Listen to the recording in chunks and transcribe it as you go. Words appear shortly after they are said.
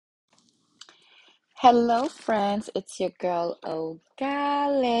Hello, friends. It's your girl,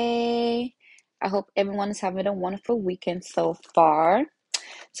 Ogale. I hope everyone is having a wonderful weekend so far.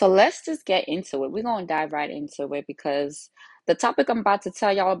 So let's just get into it. We're going to dive right into it because the topic I'm about to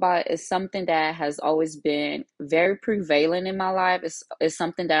tell y'all about is something that has always been very prevalent in my life. It's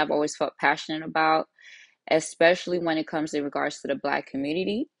something that I've always felt passionate about, especially when it comes in regards to the Black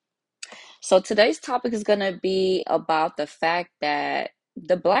community. So today's topic is going to be about the fact that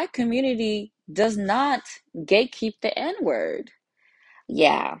the Black community does not gatekeep the N word.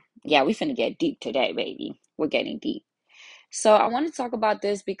 Yeah, yeah, we finna get deep today, baby. We're getting deep. So I want to talk about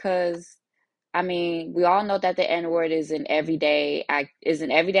this because we all know that the N word is an everyday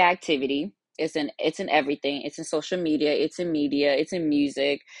activity. It's in everything. It's in social media, it's in media, it's in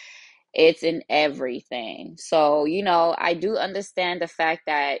music, it's in everything. So, I do understand the fact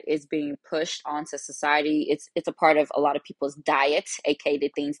that it's being pushed onto society. It's a part of a lot of people's diet, aka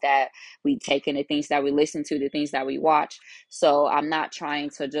the things that we take and the things that we listen to, the things that we watch. So I'm not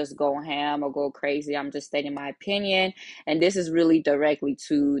trying to just go ham or go crazy. I'm just stating my opinion. And this is really directly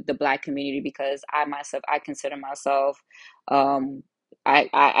to the Black community because I consider myself um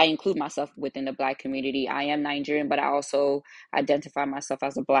I include myself within the Black community. I am Nigerian, but I also identify myself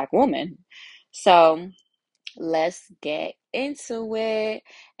as a Black woman. So let's get into it.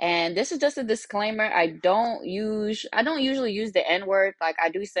 And this is just a disclaimer. I don't usually use the N word. Like I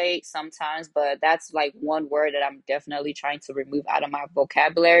do say it sometimes, but that's like one word that I'm definitely trying to remove out of my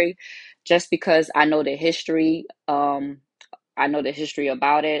vocabulary just because I know the history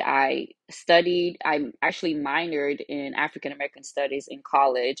about it. I actually minored in African American studies in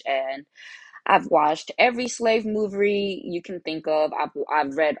college, and I've watched every slave movie you can think of.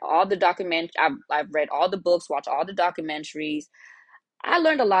 I've read all the I've read all the books, watched all the documentaries. I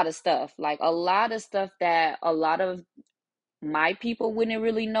learned a lot of stuff, like a lot of stuff that a lot of my people wouldn't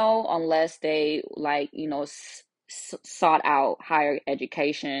really know unless they sought out higher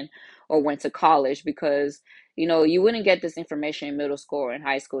education or went to college because you wouldn't get this information in middle school or in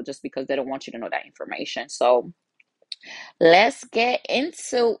high school just because they don't want you to know that information. So let's get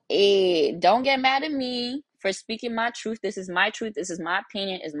into it. Don't get mad at me for speaking my truth. This is my truth. This is my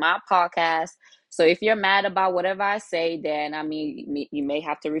opinion. It's my podcast. So if you're mad about whatever I say, then you may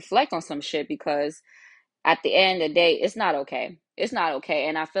have to reflect on some shit because at the end of the day, it's not okay. It's not okay.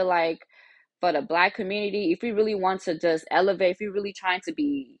 And I feel like for the Black community, if we really want to just elevate, if we're really trying to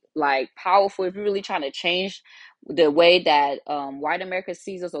be like powerful, if we're really trying to change the way that white America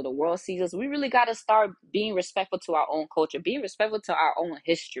sees us or the world sees us, we really got to start being respectful to our own culture, being respectful to our own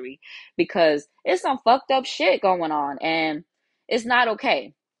history, because it's some fucked up shit going on and it's not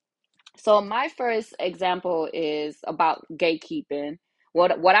okay. So my first example is about gatekeeping.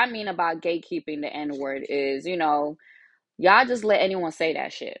 What I mean about gatekeeping the N word is, y'all just let anyone say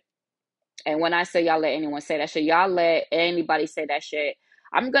that shit. And when I say y'all let anyone say that shit, y'all let anybody say that shit.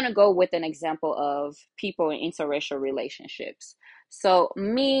 I'm gonna go with an example of people in interracial relationships. So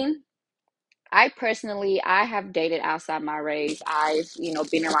me, I have dated outside my race. I've,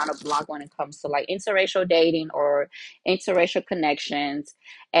 been around the block when it comes to like interracial dating or interracial connections.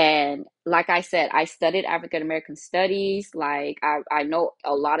 And like I said, I studied African American studies. Like I know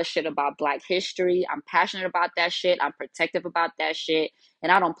a lot of shit about Black history. I'm passionate about that shit. I'm protective about that shit. And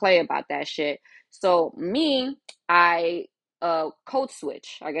I don't play about that shit. So me, I code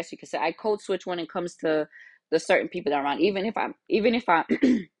switch. I guess you could say I code switch when it comes to the certain people that are around. Even if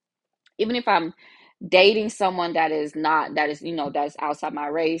I'm dating someone that is not that is that's outside my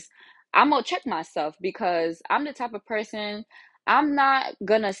race, I'm gonna check myself because I'm the type of person, I'm not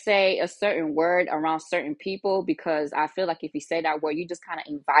gonna say a certain word around certain people because I feel like if you say that word, you just kind of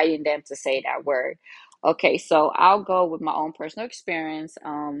inviting them to say that word. Okay, so I'll go with my own personal experience.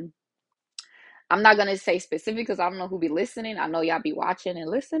 I'm not gonna say specific because I don't know who be listening. I know y'all be watching and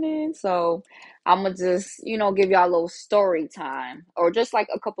listening, so I'm gonna just give y'all a little story time or just like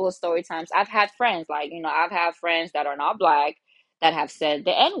a couple of story times. I've had friends I've had friends that are not Black that have said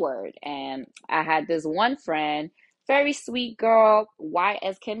the N word, and I had this one friend, very sweet girl, white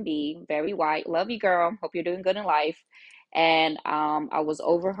as can be, very white, love you girl, hope you're doing good in life, and I was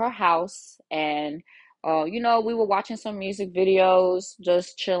over her house and we were watching some music videos,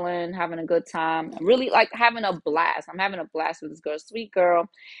 just chilling, having a good time. Really like having a blast. I'm having a blast with this girl, sweet girl.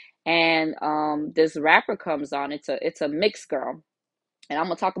 And this rapper comes on. It's a mixed girl. And I'm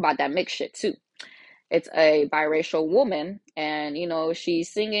gonna talk about that mixed shit too. It's a biracial woman, and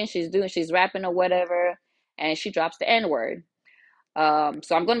she's singing, she's rapping or whatever, and she drops the N-word.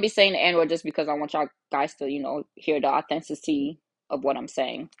 So I'm gonna be saying the N-word just because I want y'all guys to, hear the authenticity of what I'm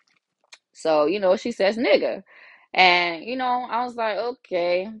saying. So, she says nigga. And I was like,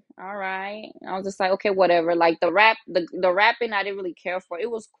 okay, all right. I was just like, okay, whatever. Like the rapping, I didn't really care for. It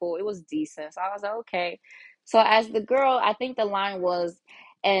was cool. It was decent. So I was like, okay. So as the girl, I think the line was,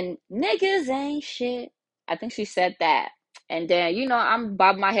 and niggas ain't shit. I think she said that. And then, I'm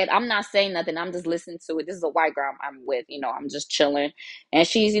bobbing my head. I'm not saying nothing. I'm just listening to it. This is a white girl I'm with. I'm just chilling. And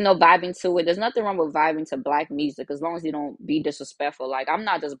she's, vibing to it. There's nothing wrong with vibing to black music as long as you don't be disrespectful. Like, I'm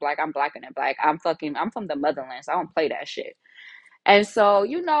not just black, I'm blacker than black. I'm from the motherland, so I don't play that shit. And so,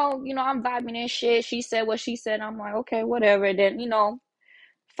 I'm vibing and shit. She said what she said. I'm like, okay, whatever. Then,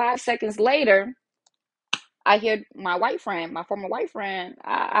 5 seconds later, I hear my white friend, my former white friend.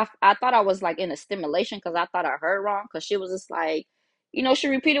 I thought I was like in a stimulation because I thought I heard wrong. Because she was just like, she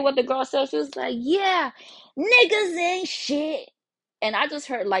repeated what the girl said. She was like, "Yeah, niggas ain't shit." And I just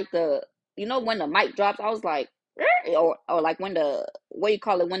heard like when the mic drops. I was like, or like when the what you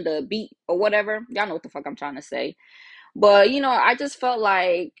call it when the beat or whatever. Y'all know what the fuck I'm trying to say. But I just felt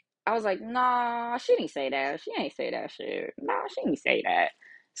like I was like, nah, she didn't say that. She ain't say that shit. Nah, she didn't say that.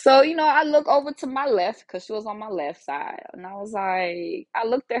 So, I look over to my left because she was on my left side. And I was like, I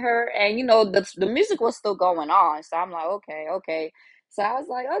looked at her and the music was still going on. So I'm like, okay, okay. So I was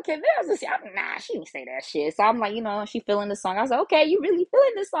like, okay, there's this. Nah, she didn't say that shit. So I'm like, she feeling the song. I was like, okay, you really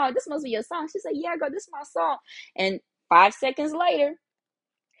feeling this song? This must be your song. She said, yeah, girl, this is my song. And 5 seconds later,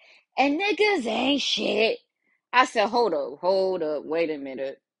 and niggas ain't shit. I said, hold up, wait a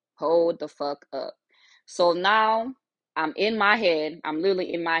minute. Hold the fuck up. So now I'm in my head. I'm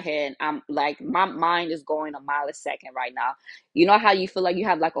literally in my head. I'm like, my mind is going a mile a second right now. You know how you feel like you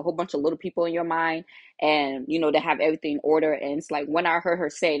have like a whole bunch of little people in your mind and, they have everything in order. And it's like when I heard her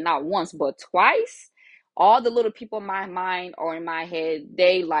say it, not once, but twice, all the little people in my mind or in my head,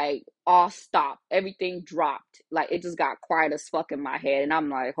 they like all stopped. Everything dropped. Like it just got quiet as fuck in my head. And I'm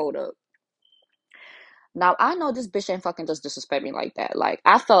like, hold up. Now I know this bitch ain't fucking just disrespect me like that. Like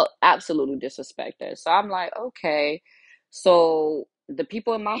I felt absolutely disrespected. So I'm like, okay. So the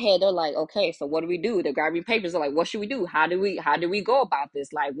people in my head are like, okay, so what do we do? The grabbing papers are like, what should we do? How do we go about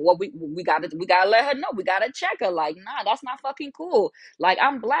this? Like what we gotta let her know. We gotta check her. Like, nah, that's not fucking cool. Like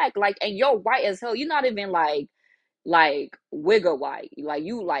I'm black, like and you're white as hell. You're not even like wigger white, like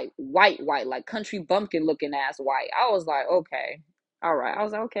you like white, like country bumpkin looking ass white. I was like, okay, all right. I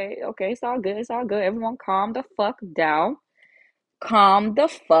was like, okay, okay, it's all good, it's all good. Everyone, calm the fuck down. Calm the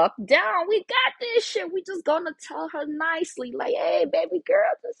fuck down. We got this shit. We just gonna tell her nicely, like, hey, baby girl,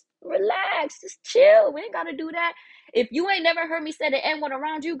 just relax, just chill. We ain't gotta do that. If you ain't never heard me say the N word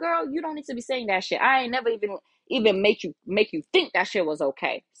around you, girl, you don't need to be saying that shit. I ain't never even make you think that shit was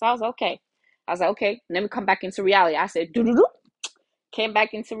okay. So I was okay. I was like, okay, let me come back into reality. I said, doo doo doo. Came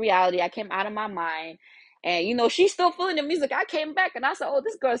back into reality. I came out of my mind. And she's still feeling the music. I came back and I said, oh,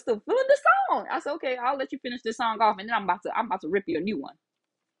 this girl's still feeling the song. I said, okay, I'll let you finish this song off, and then I'm about to rip you a new one.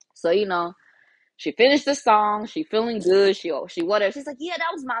 So, she finished the song, she feeling good, she whatever. She's like, yeah,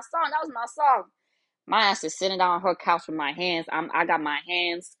 that was my song. That was my song. My ass is sitting down on her couch with my hands. I got my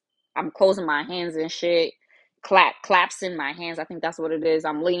hands, I'm closing my hands and shit. Claps in my hands. I think that's what it is.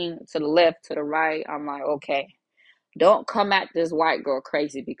 I'm leaning to the left, to the right. I'm like, okay. Don't come at this white girl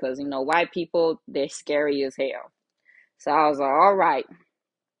crazy because white people, they're scary as hell. So I was like, all right,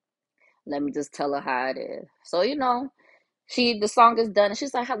 let me just tell her how it is. So the song is done, and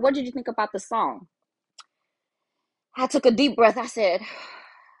she's like, what did you think about the song? I took a deep breath. I said,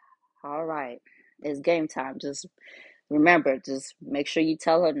 all right, it's game time. Just remember, just make sure you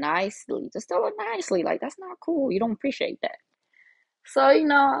tell her nicely. Just tell her nicely. Like, that's not cool. You don't appreciate that. So,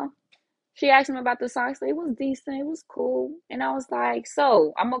 she asked me about the song. I said, it was decent. It was cool. And I was like,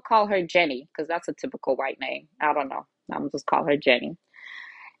 so I'm going to call her Jenny because that's a typical white name. I don't know. I'm going to just call her Jenny.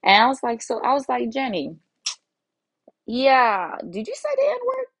 And I was like, Jenny, yeah, did you say the N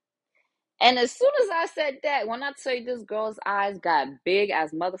word? And as soon as I said that, when I tell you this girl's eyes got big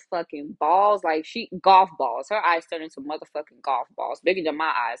as motherfucking balls, like golf balls. Her eyes turned into motherfucking golf balls, bigger than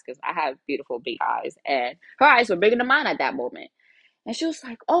my eyes because I have beautiful big eyes. And her eyes were bigger than mine at that moment. And she was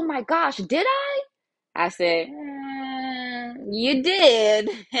like, oh my gosh, did I? I said, you did.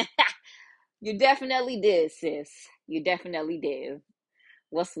 You definitely did, sis. You definitely did.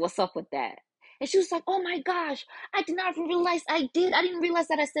 What's up with that? And she was like, oh my gosh, I did not realize I did. I didn't realize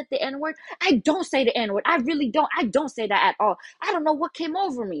that I said the N-word. I don't say the N-word. I really don't. I don't say that at all. I don't know what came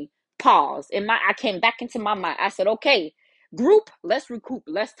over me. Pause. I came back into my mind. I said, okay, group, let's recoup.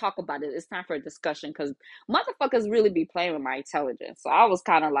 Let's talk about it. It's time for a discussion because motherfuckers really be playing with my intelligence. So I was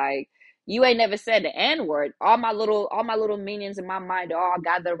kind of like, you ain't never said the N-word. All my little minions in my mind, they all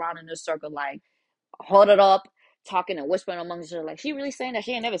gathered around in a circle like, hold it up. talking and whispering amongst each other. Like, she really saying that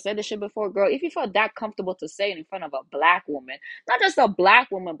she ain't never said this shit before, girl. If you felt that comfortable to say it in front of a black woman, not just a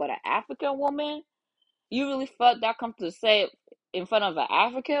black woman, but an African woman, you really felt that comfortable to say it in front of an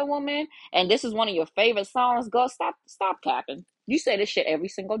African woman, and this is one of your favorite songs, girl, stop capping. You say this shit every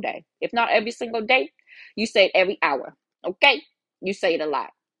single day. If not every single day, you say it every hour. Okay? You say it a lot.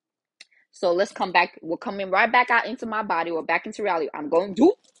 So let's come back. We're coming right back out into my body. We're back into reality. I'm going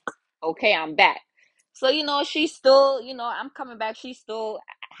to, okay, I'm back. So, she's still, I'm coming back. She's still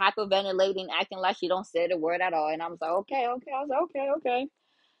hyperventilating, acting like she don't say the word at all. And I was like, okay, okay. I was like, okay, okay.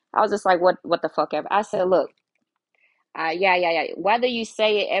 I was just like, what the fuck ever. I said, look, yeah. Whether you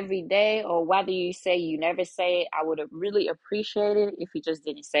say it every day or whether you say you never say it, I would have really appreciated it if you just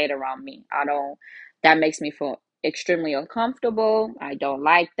didn't say it around me. That makes me feel extremely uncomfortable. I don't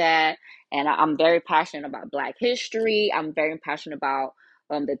like that. And I'm very passionate about Black history. I'm very passionate about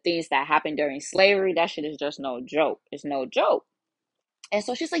the things that happened during slavery. That shit is just no joke. It's no joke. And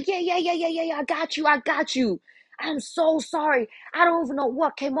so she's like, yeah. I got you. I'm so sorry. I don't even know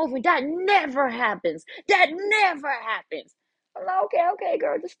what came over me. That never happens. That never happens. I'm like, okay,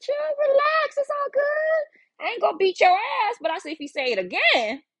 girl, just chill, relax. It's all good. I ain't gonna beat your ass. But I say, if you say it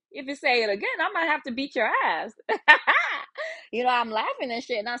again, I might have to beat your ass. I'm laughing and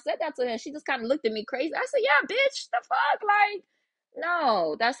shit. And I said that to her. And she just kind of looked at me crazy. I said, yeah, bitch, the fuck? Like,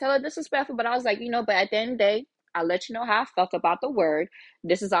 no, that's hella disrespectful. But I was like, but at the end of the day, I'll let you know how I felt about the word.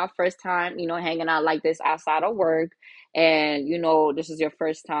 This is our first time, hanging out like this outside of work. And, this is your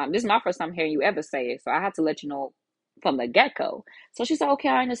first time. This is my first time hearing you ever say it. So I had to let you know from the get go. So she said, okay,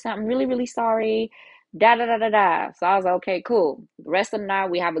 I understand. I'm really, really sorry. Da da da da da. So I was like, okay, cool. The rest of the night,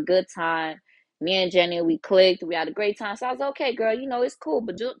 we have a good time. Me and Jenny, we clicked. We had a great time. So I was like, okay, girl, it's cool.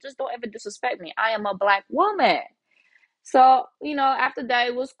 But just don't ever disrespect me. I am a Black woman. So, after that,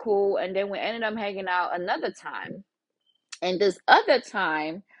 it was cool. And then we ended up hanging out another time. And this other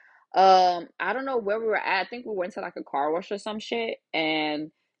time, I don't know where we were at. I think we went to like a car wash or some shit.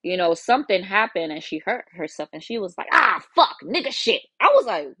 And, something happened and she hurt herself. And she was like, ah, fuck, nigga shit. I was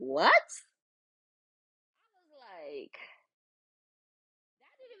like, what? I was like,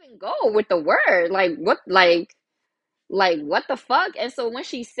 that didn't even go with the word. Like, what? Like, what the fuck? And so when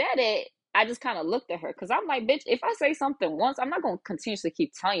she said it, I just kind of looked at her because I'm like, bitch, if I say something once, I'm not going to continuously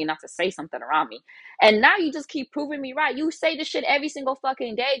keep telling you not to say something around me. And now you just keep proving me right. You say this shit every single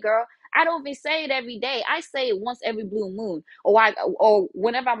fucking day, girl. I don't even say it every day. I say it once every blue moon. Or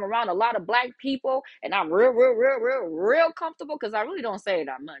whenever I'm around a lot of Black people and I'm real comfortable, because I really don't say it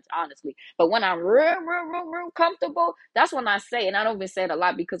that much, honestly. But when I'm real comfortable, that's when I say it. And I don't even say it a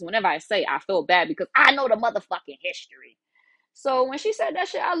lot because whenever I say it, I feel bad because I know the motherfucking history. So when she said that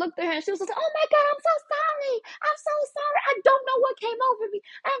shit, I looked at her and she was like, oh my God, I'm so sorry. I'm so sorry. I don't know what came over me.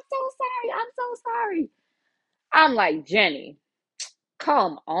 I'm so sorry. I'm so sorry. I'm like, Jenny,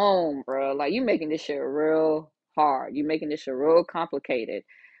 come on, bro. Like, you making this shit real hard. You making this shit real complicated.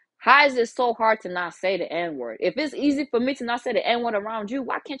 How is it so hard to not say the N word? If it's easy for me to not say the N word around you,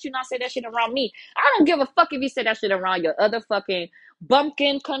 why can't you not say that shit around me? I don't give a fuck if you say that shit around your other fucking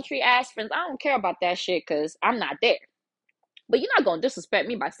bumpkin country ass friends. I don't care about that shit because I'm not there. But you're not gonna disrespect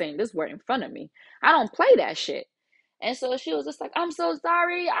me by saying this word in front of me. I don't play that shit. And so she was just like, I'm so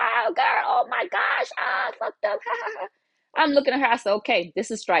sorry. Oh God, oh my gosh. I fucked up. I'm looking at her. I said, okay,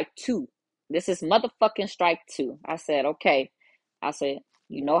 this is strike two. This is motherfucking strike two. I said, okay. I said,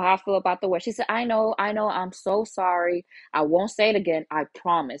 you know how I feel about the word. She said, I know. I'm so sorry. I won't say it again. I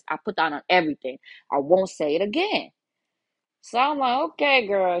promise. I put that on everything. I won't say it again. So I'm like, okay,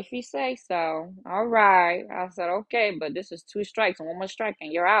 girl, if you say so. All right. I said, okay, but this is two strikes and one more strike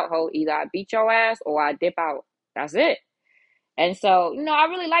and you're out, ho. Either I beat your ass or I dip out. That's it. And so, I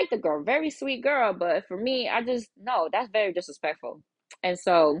really like the girl. Very sweet girl. But for me, no, that's very disrespectful. And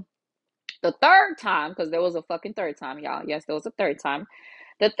so the third time, because there was a fucking third time, y'all. Yes, there was a third time.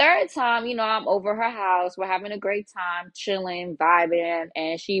 The third time, I'm over her house. We're having a great time, chilling, vibing,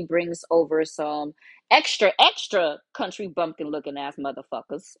 and she brings over some extra country bumpkin looking ass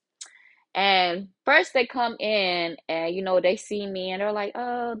motherfuckers. And first they come in and they see me and they're like,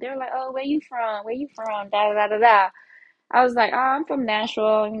 oh, where you from? Where you from? Da da da da da. I was like, oh, I'm from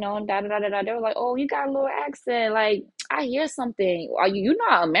Nashville, da da da da da. They were like, oh, you got a little accent. Like, I hear something. Are you? You're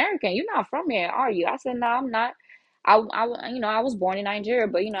not American. You're not from here, are you? I said, no, I'm not. I was born in Nigeria,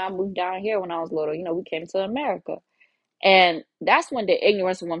 but I moved down here when I was little. We came to America, and that's when the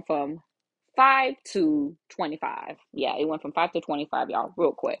ignorance went from 5 to 25. Yeah, it went from 5 to 25, y'all,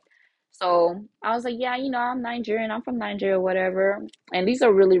 real quick. So I was like, yeah, I'm Nigerian. I'm from Nigeria, whatever. And these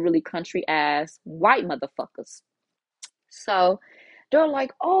are really, really country ass white motherfuckers. So They're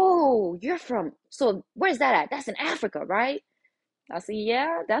like, oh, you're from, so where's that at? That's in Africa, right? I said,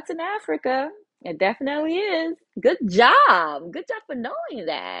 yeah, that's in Africa. It definitely is. Good job. Good job for knowing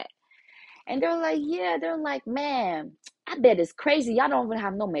that. And they're like, yeah, they're like, man, I bet it's crazy. Y'all don't even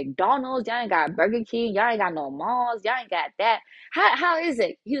have no McDonald's. Y'all ain't got Burger King. Y'all ain't got no malls. Y'all ain't got that. How is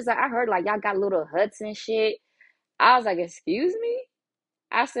it? He was like, I heard like y'all got little huts and shit. I was like, excuse me?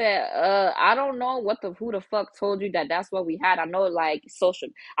 I said, I don't know who the fuck told you that that's what we had. I know like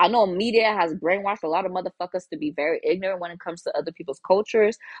I know media has brainwashed a lot of motherfuckers to be very ignorant when it comes to other people's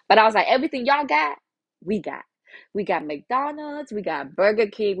cultures. But I was like, everything y'all got, we got. We got McDonald's, we got Burger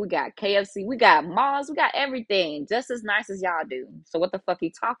King, we got KFC, we got malls, we got everything just as nice as y'all do. So what the fuck are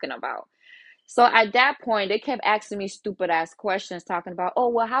you talking about? So at that point, they kept asking me stupid ass questions, talking about, oh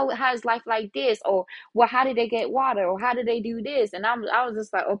well, how is life like this, or well, how did they get water, or how did they do this? And I was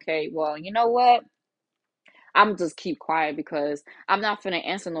just like, okay, well, you know what? I'm just keep quiet because I'm not finna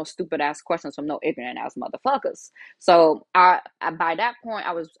answer no stupid ass questions from no ignorant ass motherfuckers. So I by that point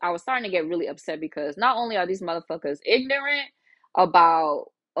I was starting to get really upset because not only are these motherfuckers ignorant about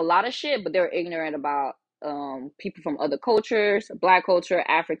a lot of shit, but they're ignorant about people from other cultures, black culture,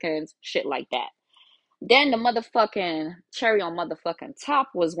 Africans, shit like that. Then the motherfucking cherry on motherfucking top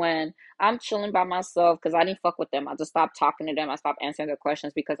was when I'm chilling by myself because I didn't fuck with them. I just stopped talking to them. I stopped answering their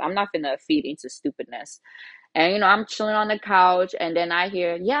questions because I'm not finna feed into stupidness. And I'm chilling on the couch, and then I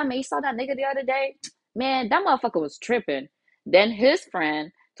hear, yeah, man, you saw that nigga the other day? Man, that motherfucker was tripping. Then his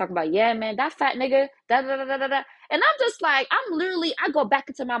friend talking about, yeah, man, that fat nigga, da da da da da da. And I'm just like, I go back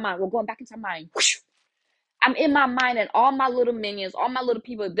into my mind. We're going back into my mind. Whoosh. I'm in my mind, and all my little minions, all my little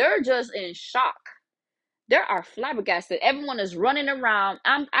people, they're just in shock. There are flabbergasted. Everyone is running around.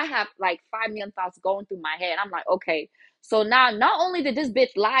 I have like 5 million thoughts going through my head. I'm like, okay. So now, not only did this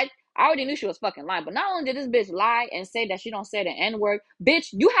bitch lie, I already knew she was fucking lying, but not only did this bitch lie and say that she don't say the N word, bitch,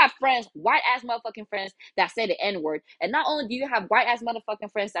 you have friends, white ass motherfucking friends that say the N word, and not only do you have white ass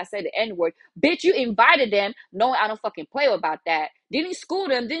motherfucking friends that say the N word, bitch, you invited them, knowing I don't fucking play about that. Didn't school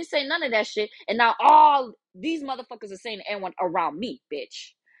them, didn't say none of that shit, and now all these motherfuckers are saying the N word around me,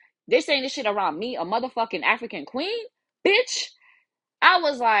 bitch. They're saying this shit around me, a motherfucking African queen, bitch. I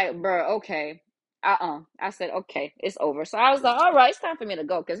was like, bro, okay. I said, okay, it's over. So I was like, all right, it's time for me to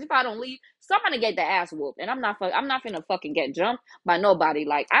go. Because if I don't leave, somebody get the ass whooped. And I'm not finna fucking get jumped by nobody.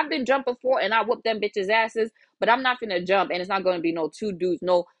 Like, I've been jumped before and I whooped them bitches' asses, but I'm not finna jump. And it's not gonna be no two dudes,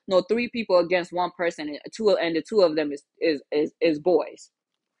 no three people against one person, and the two of them is boys.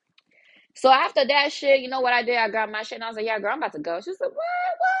 So after that shit, you know what I did? I grabbed my shit and I was like, yeah, girl, I'm about to go. She was like,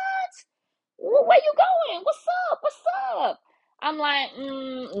 where you going? What's up? What's up? I'm like,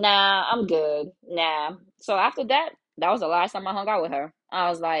 nah, I'm good. Nah. So after that, that was the last time I hung out with her. I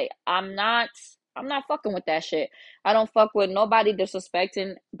was like, I'm not fucking with that shit. I don't fuck with nobody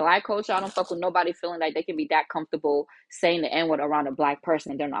disrespecting black culture. I don't fuck with nobody feeling like they can be that comfortable saying the N word around a black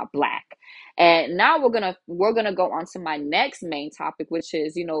person and they're not black. And now we're gonna go on to my next main topic, which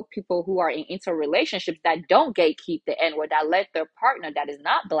is, people who are in interrelationships that don't gatekeep the N word, that let their partner that is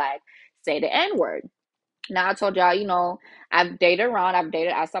not black say the N word. Now I told y'all, I've dated around, I've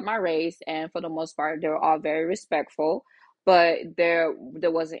dated outside my race, and for the most part, they were all very respectful. But there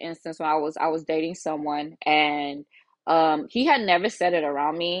was an instance when I was dating someone, and he had never said it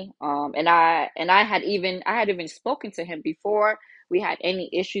around me. And I had even spoken to him before we had any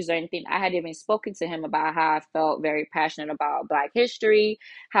issues or anything. I had even spoken to him about how I felt very passionate about Black history,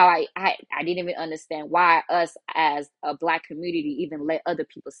 how I didn't even understand why us as a Black community even let other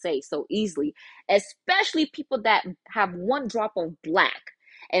people say so easily, especially people that have one drop of black.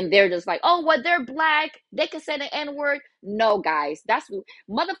 And they're just like, oh, well, they're black. They can say the N word. No, guys, that's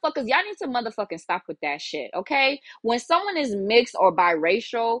motherfuckers. Y'all need to motherfucking stop with that shit, okay? When someone is mixed or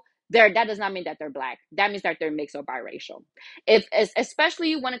biracial, that does not mean that they're black. That means that they're mixed or biracial.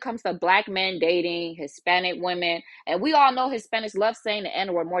 Especially when it comes to black men dating Hispanic women, and we all know Hispanics love saying the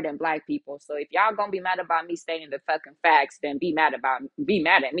N word more than black people. So if y'all gonna be mad about me stating the fucking facts, then be mad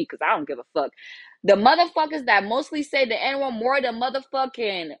at me because I don't give a fuck. The motherfuckers that mostly say the N word more than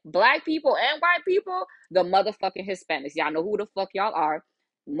motherfucking black people and white people, the motherfucking Hispanics. Y'all know who the fuck y'all are.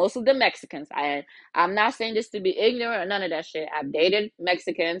 Most of the Mexicans. I'm not saying this to be ignorant or none of that shit. I've dated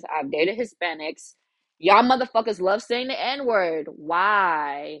Mexicans. I've dated Hispanics. Y'all motherfuckers love saying the N word.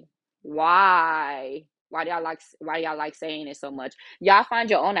 Why? Why? Why do y'all like saying it so much? Y'all find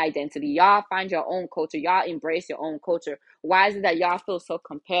your own identity. Y'all find your own culture. Y'all embrace your own culture. Why is it that y'all feel so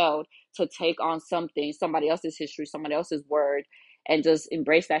compelled to take on somebody else's history, somebody else's word, and just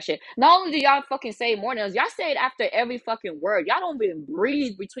embrace that shit. Not only do y'all fucking say it more than us, y'all say it after every fucking word. Y'all don't even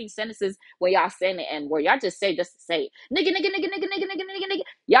breathe between sentences when y'all saying the N word. Y'all just say just to say it. Nigga, nigga, nigga, nigga, nigga, nigga, nigga, nigga.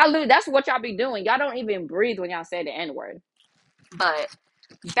 Y'all, that's what y'all be doing. Y'all don't even breathe when y'all say the N word. But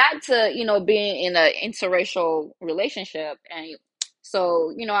back to being in an interracial relationship, and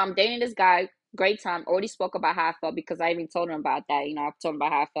so I'm dating this guy. Great time. Already spoke about how I felt because I even told him about that. I've told him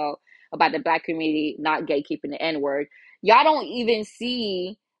about how I felt about the black community not gatekeeping the N word. Y'all don't even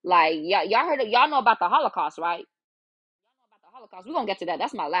see, like, y'all heard y'all know about the Holocaust, right? About the Holocaust. We're gonna get to that.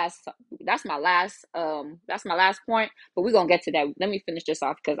 That's my last point, but we're gonna get to that. Let me finish this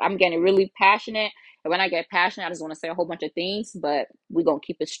off because I'm getting really passionate. And when I get passionate, I just want to say a whole bunch of things, but we're gonna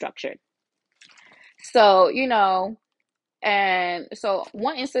keep it structured. So, and so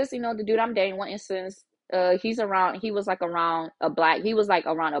one instance, the dude I'm dating, one instance, he was like around a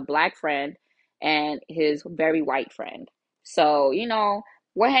black friend and his very white friend. So,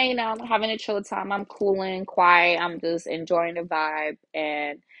 we're hanging out, having a chill time. I'm cooling, quiet. I'm just enjoying the vibe.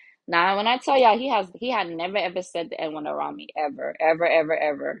 And now when I tell y'all, he had never ever said the N-word around me ever, ever, ever,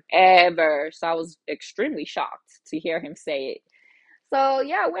 ever, ever. So I was extremely shocked to hear him say it. So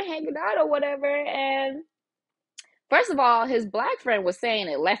yeah, we're hanging out or whatever, and first of all, his black friend was saying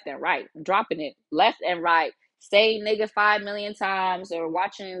it left and right, dropping it left and right, saying nigga 5 million times, or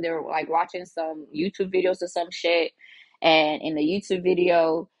they're like watching some YouTube videos or some shit. And in the YouTube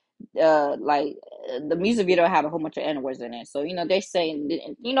video, the music video had a whole bunch of N words in it. So, they're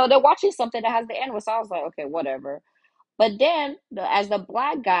saying, they're watching something that has the N word. So I was like, okay, whatever. But then, as the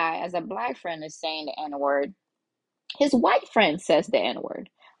black guy, as a black friend is saying the N word, his white friend says the N word.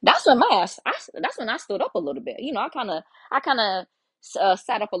 That's when I stood up a little bit. I kind of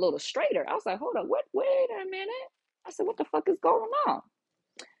sat up a little straighter. I was like, hold up, what? Wait a minute. I said, what the fuck is going on?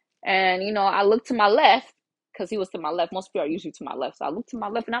 And I looked to my left because he was to my left. Most people are usually to my left, so I looked to my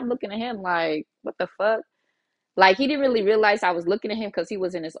left and I'm looking at him like, what the fuck? Like he didn't really realize I was looking at him because he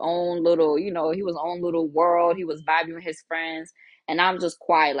was in his own little, he was own little world. He was vibing with his friends, and I'm just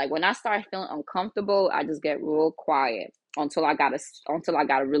quiet. Like when I start feeling uncomfortable, I just get real quiet until I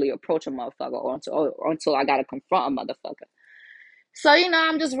gotta really approach a motherfucker, or until I gotta confront a motherfucker. So,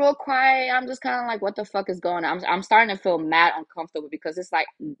 I'm just real quiet. I'm just kind of like, what the fuck is going on? I'm starting to feel mad uncomfortable because it's like,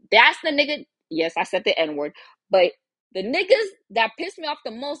 that's the nigga. Yes, I said the N word, but the niggas that piss me off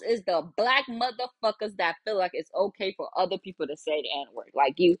the most is the black motherfuckers that feel like it's okay for other people to say the N word.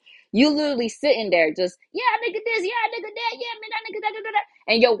 Like you literally sitting there just, yeah, nigga this, yeah, nigga that, yeah, man, that nigga that.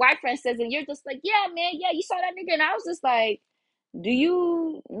 And your white friend says, and you're just like, yeah, man, yeah, you saw that nigga. And I was just like, do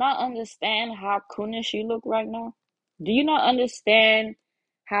you not understand how coonish you look right now? Do you not understand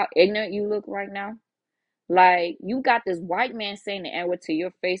how ignorant you look right now? Like, you got this white man saying the N word to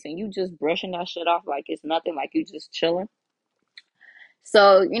your face and you just brushing that shit off like it's nothing, like you just chilling.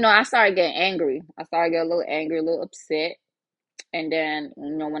 So, I started getting angry. I started getting a little angry, a little upset. And then,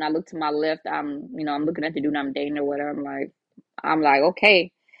 when I look to my left, I'm looking at the dude I'm dating or whatever. I'm like,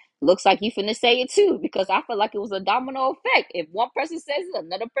 okay, looks like you finna say it too, because I felt like it was a domino effect. If one person says it,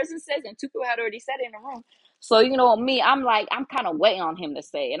 another person says it, and two people had already said it in the room. So, me, I'm kind of waiting on him to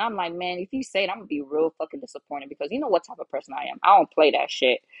say it. And I'm like, man, if you say it, I'm gonna be real fucking disappointed because you know what type of person I am. I don't play that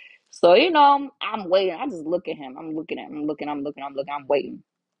shit. So, I'm waiting. I just look at him. I'm looking at him. I'm waiting.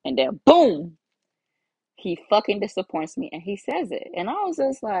 And then boom, he fucking disappoints me and he says it. And I was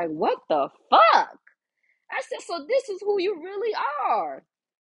just like, what the fuck? I said, so this is who you really are.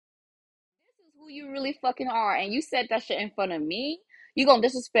 This is who you really fucking are. And you said that shit in front of me? You gonna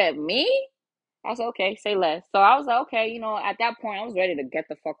disrespect me? I said, okay, say less. So I was like, okay, at that point, I was ready to get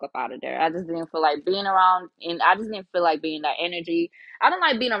the fuck up out of there. I just didn't feel like being around, and I just didn't feel like being that energy. I don't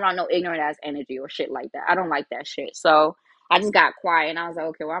like being around no ignorant ass energy or shit like that. I don't like that shit. So I just got quiet and I was like,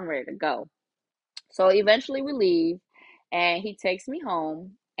 okay, well, I'm ready to go. So eventually we leave and he takes me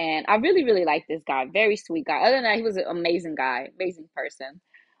home. And I really, really like this guy. Very sweet guy. Other than that, he was an amazing guy, amazing person.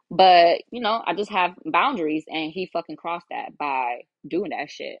 But, I just have boundaries and he fucking crossed that by doing that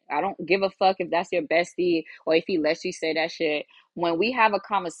shit. I don't give a fuck if that's your bestie or if he lets you say that shit. When we have a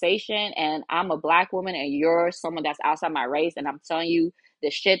conversation and I'm a black woman and you're someone that's outside my race and I'm telling you the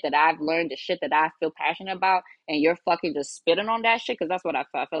shit that I've learned, the shit that I feel passionate about, and you're fucking just spitting on that shit, because that's what I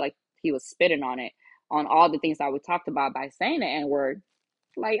felt. I felt like he was spitting on it, on all the things that we talked about by saying the N word.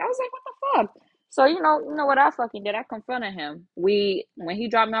 Like, I was like, what the fuck? So, what I fucking did? I confronted him. When he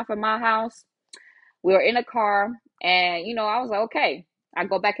dropped me off at my house, we were in a car, and, I was like, okay. I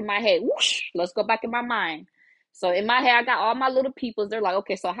go back in my head, whoosh, let's go back in my mind. So in my head, I got all my little peoples. They're like,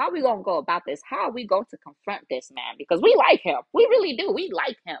 okay, so how we gonna go about this? How are we going to confront this man? Because we like him. We really do. We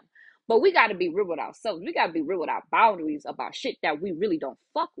like him. But we got to be real with ourselves. We got to be real with our boundaries about shit that we really don't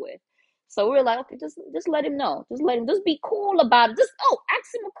fuck with. So we're like, okay, just let him know. Just let him, just be cool about it. Just, oh,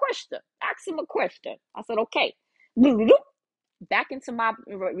 ask him a question. Ask him a question. I said, okay. Back into my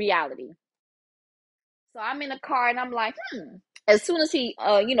reality. So I'm in the car and I'm like, As soon as he,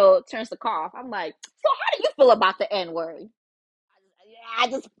 turns the car off, I'm like, so how do you feel about the N word? I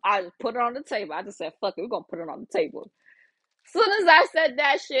just put it on the table. I just said, fuck it, we're gonna put it on the table. Soon as I said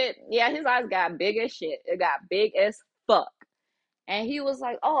that shit, yeah, his eyes got big as shit. It got big as fuck. And he was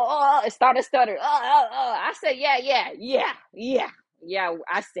like, it started stuttering. I said, yeah,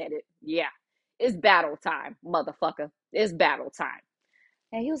 I said it. Yeah. It's battle time, motherfucker. It's battle time.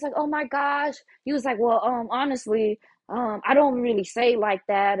 And he was like, oh my gosh. He was like, well, honestly, I don't really say like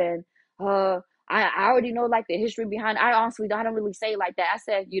that. And I already know like the history behind it. I don't really say like that. I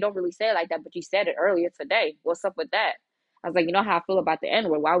said, you don't really say it like that, but you said it earlier today. What's up with that? I was like, you know how I feel about the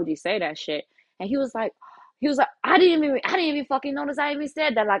N-word. Why would you say that shit? And he was like, I didn't even fucking notice I even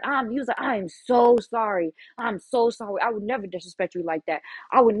said that. He was like, I am so sorry. I'm so sorry. I would never disrespect you like that.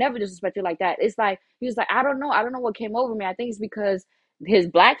 I would never disrespect you like that. It's like, he was like, I don't know. I don't know what came over me. I think it's because his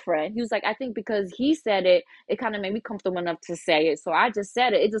black friend, he was like, I think because he said it, it kind of made me comfortable enough to say it. So I just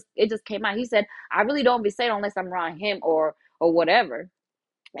said it. It just came out. He said, I really don't be saying it unless I'm around him or whatever.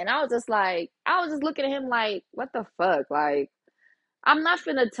 And I was just looking at him like, what the fuck? Like, I'm not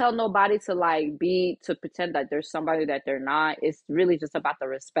gonna tell nobody to to pretend that there's somebody that they're not. It's really just about the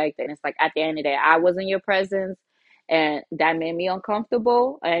respect. And it's like at the end of the day, I was in your presence and that made me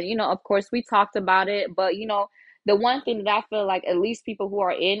uncomfortable. And of course we talked about it, but the one thing that I feel like at least people who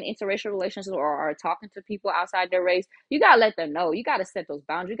are in interracial relationships or are talking to people outside their race, you gotta let them know. You gotta set those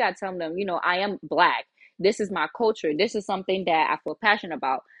boundaries. You gotta tell them, I am black. This is my culture. This is something that I feel passionate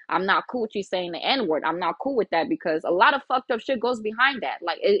about. I'm not cool with you saying the N word. I'm not cool with that because a lot of fucked up shit goes behind that.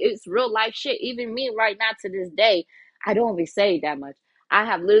 Like it's real life shit. Even me right now to this day, I don't even say that much. I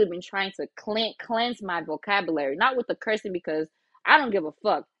have literally been trying to cleanse my vocabulary, not with the cursing because I don't give a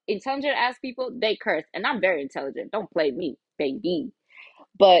fuck. Intelligent ass people, they curse, and I'm very intelligent. Don't play me, baby.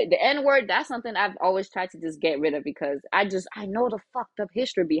 But the N word, that's something I've always tried to just get rid of because I know the fucked up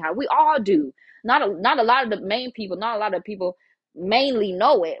history behind. We all do. Not a lot of the main people, not a lot of people mainly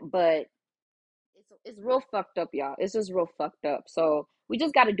know it, but it's real fucked up, y'all. It's just real fucked up. So we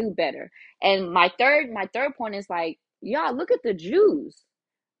just got to do better. And my third point is like, y'all look at the Jews.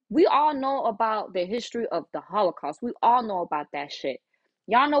 We all know about the history of the Holocaust. We all know about that shit.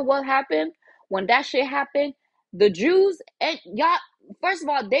 Y'all know what happened when that shit happened? The Jews and y'all, first of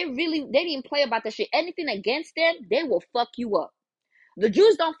all, they didn't play about that shit. Anything against them, they will fuck you up. The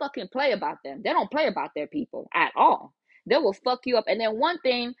Jews don't fucking play about them. They don't play about their people at all. They will fuck you up. And then one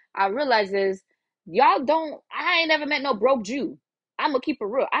thing I realize is I ain't never met no broke Jew. I'm gonna keep it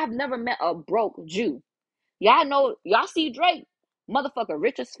real. I've never met a broke Jew. Y'all see Drake, motherfucker,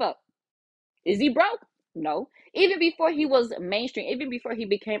 rich as fuck. Is he broke? No. Even before he was mainstream, even before he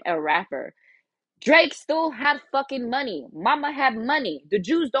became a rapper, Drake still had fucking money. Mama had money. The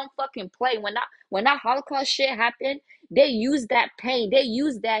Jews don't fucking play. When that Holocaust shit happened, they used that pain. They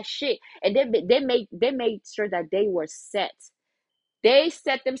used that shit, and they made sure that they were set. They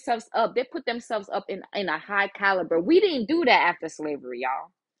set themselves up. They put themselves up in a high caliber. We didn't do that after slavery,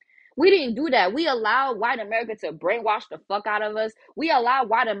 y'all. We didn't do that. We allowed white America to brainwash the fuck out of us. We allowed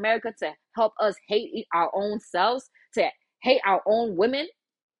white America to help us hate our own selves, to hate our own women.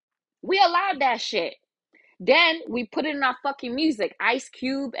 We allowed that shit. Then we put it in our fucking music. Ice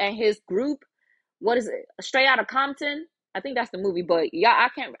Cube and his group. What is it? Straight Outta Compton. I think that's the movie, but yeah, I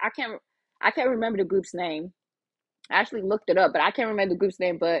can't remember the group's name. I actually looked it up, but I can't remember the group's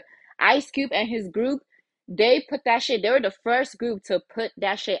name. But Ice Cube and his group, they put that shit. They were the first group to put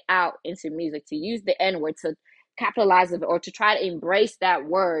that shit out into music, to use the N word, to capitalize it, or to try to embrace that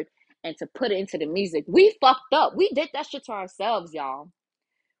word and to put it into the music. We fucked up. We did that shit to ourselves, y'all.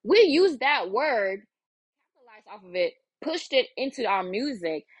 We used that word, capitalized off of it, pushed it into our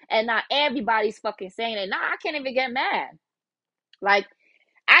music, and now everybody's fucking saying it. Now I can't even get mad. Like,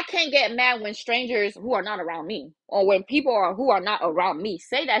 I can't get mad when strangers who are not around me or when people who are not around me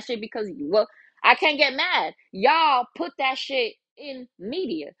say that shit because, well, I can't get mad. Y'all put that shit in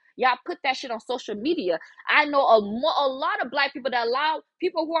media. Y'all put that shit on social media. I know a lot of black people that allow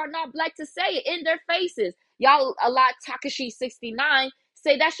people who are not black to say it in their faces. Y'all allow Takashi 69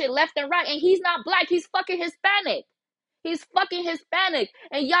 say that shit left and right, and he's not black. He's fucking Hispanic. He's fucking Hispanic.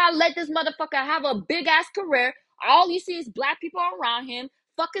 And y'all let this motherfucker have a big ass career. All you see is black people around him,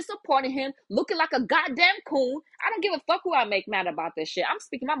 fucking supporting him, looking like a goddamn coon. I don't give a fuck who I make mad about this shit. I'm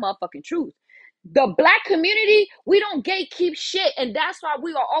speaking my motherfucking truth. The black community, we don't gatekeep shit, and that's why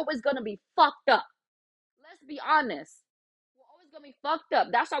we are always gonna be fucked up. Let's be honest. We're always gonna be fucked up.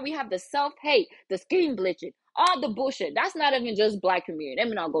 That's why we have the self-hate, the skin bleaching, all the bullshit. That's not even just black community. Let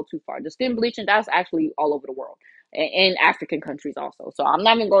me not go too far. The skin bleaching, that's actually all over the world. In African countries also. So I'm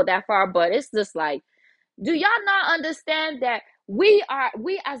not even go that far, but it's just like, do y'all not understand that we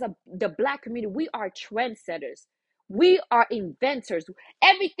as the black community, we are trendsetters. We are inventors.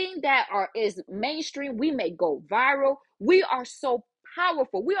 Everything that is mainstream, we may go viral. We are so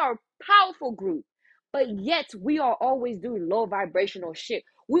powerful. We are a powerful group. But yet we are always doing low vibrational shit.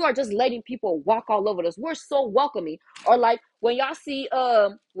 We are just letting people walk all over us. We're so welcoming. Or like when y'all see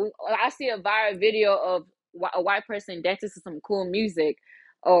when I see a viral video of a white person dancing to some cool music,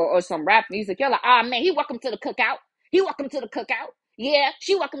 or some rap music, you're like, ah, man, he welcome to the cookout. He welcome to the cookout. Yeah,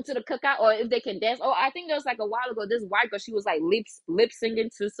 she welcome to the cookout. Or if they can dance. Oh, I think there was like a while ago, this white girl, she was like lip singing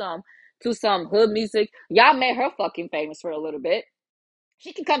to some hood music. Y'all made her fucking famous for a little bit.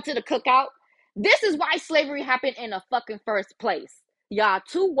 She can come to the cookout. This is why slavery happened in the fucking first place. Y'all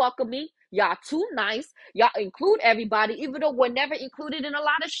too welcoming. Y'all too nice. Y'all include everybody, even though we're never included in a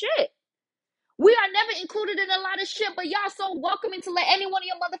lot of shit. We are never included in a lot of shit, but y'all so welcoming to let anyone in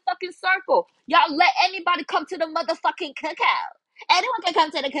your motherfucking circle. Y'all let anybody come to the motherfucking cookout. Anyone can come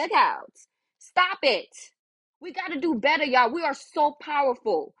to the cookout. Stop it. We got to do better, y'all. We are so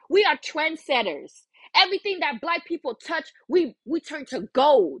powerful. We are trendsetters. Everything that black people touch, we turn to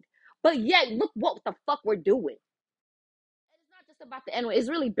gold. But yet, look what the fuck we're doing. And it's not just about the N-word. It's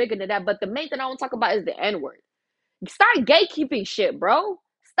really bigger than that. But the main thing I want to talk about is the N-word. Start gatekeeping shit, bro.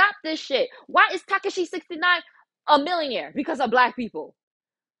 Stop this shit. Why is Takashi 69 a millionaire? Because of black people.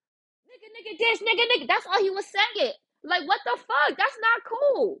 Nigga, this, nigga. That's all he was saying. Like, what the fuck? That's not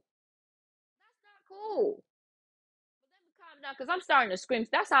cool. That's not cool. But let me calm down because I'm starting to scream.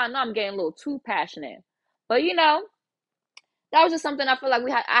 That's how I know I'm getting a little too passionate. But that was just something I feel like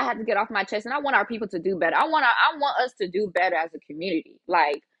I had to get off my chest, and I want our people to do better. I want us to do better as a community.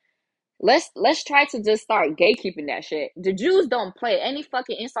 Like, let's try to just start gatekeeping that shit. The Jews don't play any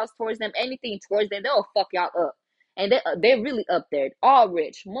fucking insults towards them, anything towards them, they'll fuck y'all up. And they're really up there, all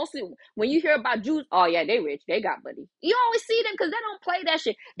rich. Mostly when you hear about Jews, oh yeah, they rich, they got money. You always see them because they don't play that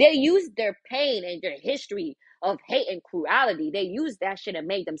shit. They use their pain and their history of hate and cruelty. They use that shit and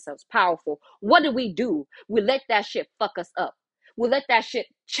made themselves powerful. What do? We let that shit fuck us up. We let that shit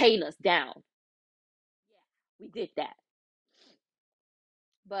chain us down. Yeah, we did that.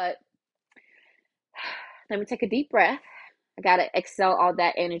 But let me take a deep breath. I gotta exhale all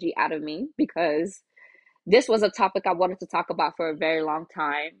that energy out of me because this was a topic I wanted to talk about for a very long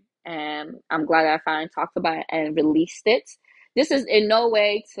time. And I'm glad that I finally talked about it and released it. This is in no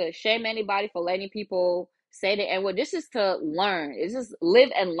way to shame anybody for letting people say the N word. This is to learn. It's just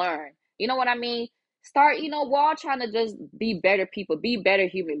live and learn. You know what I mean? Start, we're all trying to just be better people, be better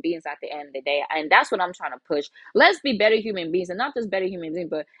human beings at the end of the day. And that's what I'm trying to push. Let's be better human beings, and not just better human beings,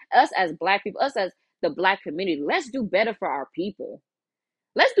 but us as black people, us as the black community. Let's do better for our people.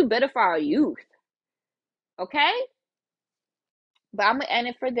 Let's do better for our youth. Okay? But I'm gonna end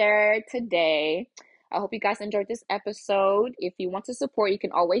it for there today. I hope you guys enjoyed this episode. If you want to support, you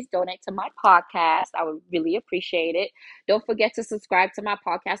can always donate to my podcast. I would really appreciate it. Don't forget to subscribe to my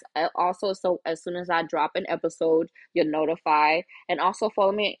podcast also, so as soon as I drop an episode, you're notified. And also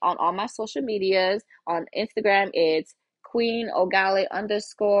follow me on all my social medias. On Instagram, it's Queen Ogale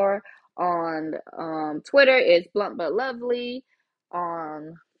 _ On Twitter, it's Blunt But Lovely.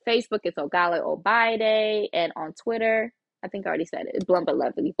 On Facebook, it's Ogale Obaide. And on Twitter, I think I already said it. It's Blunt But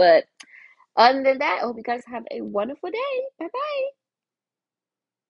Lovely. But other than that, I hope you guys have a wonderful day. Bye bye.